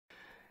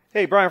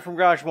Hey, Brian from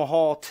Garage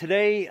Mahal.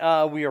 Today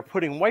we are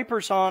putting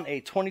wipers on a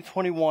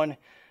 2021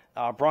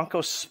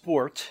 Bronco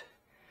Sport.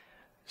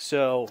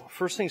 So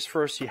first things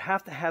first, you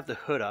have to have the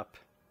hood up.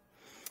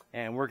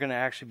 And we're going to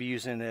actually be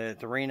using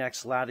the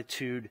Rain-X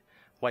Latitude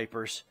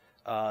wipers.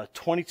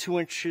 22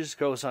 inches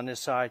goes on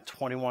this side,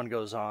 21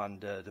 goes on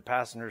the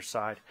passenger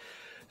side.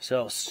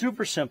 So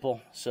super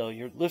simple. So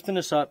you're lifting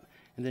this up,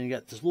 and then you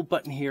got this little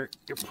button here.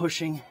 You're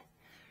pushing,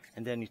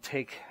 and then you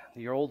take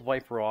your old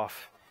wiper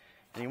off.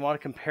 And you want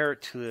to compare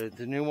it to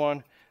the new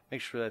one.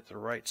 Make sure that's the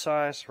right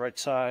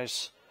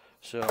size.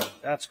 So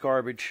that's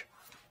garbage.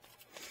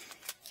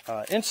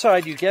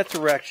 Inside you get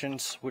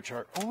directions, which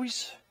are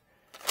always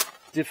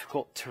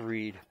difficult to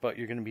read, but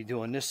you're going to be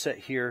doing this set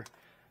here.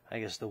 I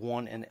guess the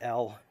 1 and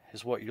L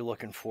is what you're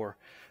looking for.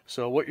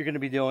 So what you're going to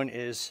be doing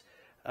is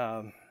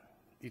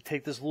you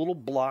take this little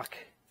block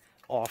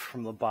off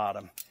from the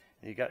bottom.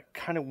 And you got to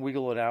kind of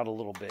wiggle it out a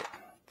little bit.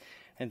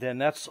 And then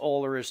that's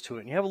all there is to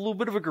it. And you have a little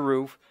bit of a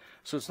groove,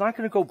 so it's not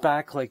going to go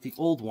back like the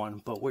old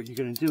one, but what you're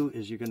going to do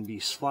is you're going to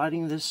be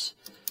sliding this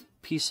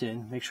piece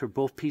in. Make sure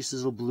both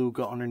pieces of blue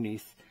go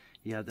underneath.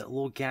 You have that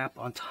little gap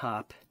on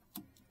top,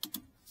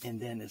 and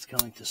then it's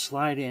going to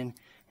slide in,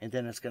 and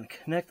then it's going to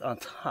connect on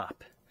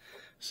top.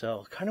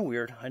 So kind of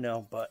weird, I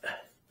know, but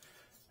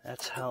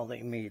that's how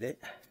they made it.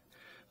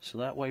 So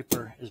that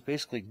wiper is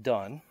basically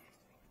done.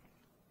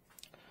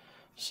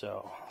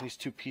 So these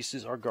two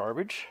pieces are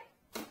garbage.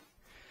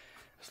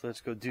 So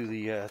let's go do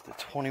the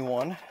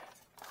 21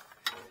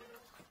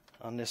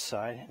 on this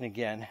side. And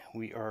again,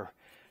 we are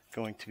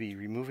going to be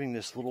removing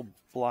this little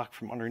block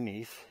from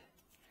underneath.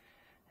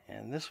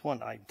 And this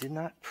one I did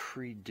not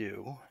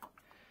pre-do.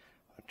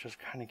 I'll just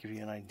kind of give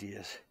you an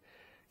idea.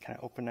 Kind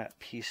of open that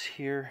piece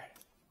here,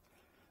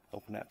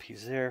 open that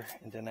piece there,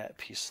 and then that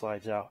piece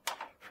slides out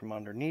from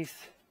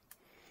underneath.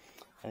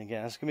 And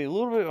again, it's going to be a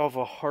little bit of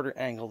a harder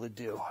angle to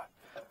do.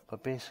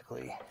 But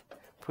basically,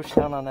 push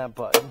down on that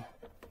button.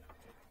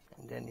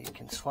 And then you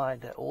can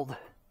slide that old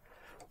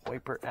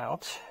wiper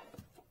out.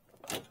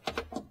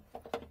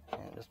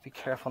 And just be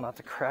careful not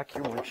to crack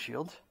your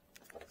windshield.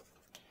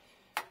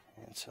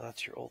 And so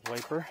that's your old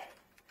wiper.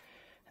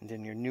 And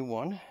then your new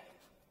one.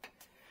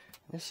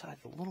 This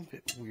side's a little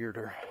bit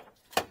weirder.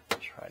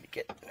 Try to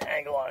get an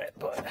angle on it,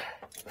 but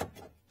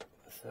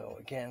so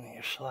again,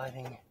 you're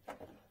sliding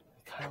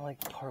kind of like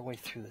partway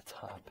through the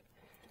top.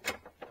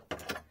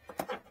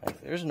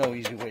 Like, there's no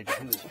easy way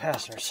to do this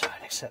passenger side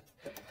except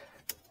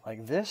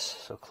like this,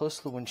 so close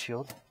to the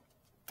windshield.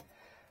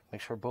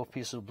 Make sure both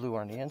pieces of blue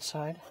are on the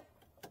inside.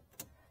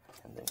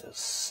 And then just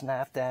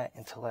snap that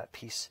until that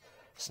piece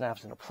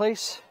snaps into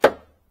place.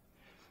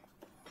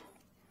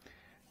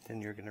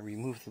 Then you're going to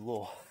remove the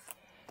little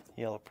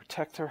yellow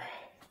protector.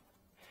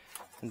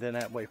 And then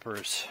that wiper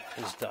is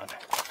done.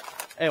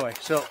 Anyway,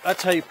 so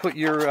that's how you put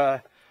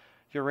your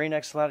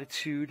Rain-X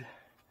Latitude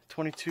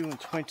 22 and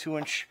 22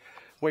 inch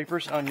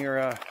wipers on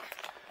your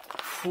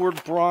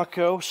Ford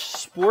Bronco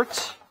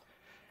Sport.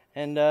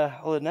 And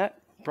other than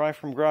that, Brian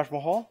from Garage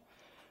Mahal,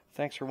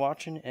 thanks for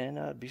watching,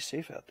 and be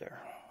safe out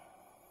there.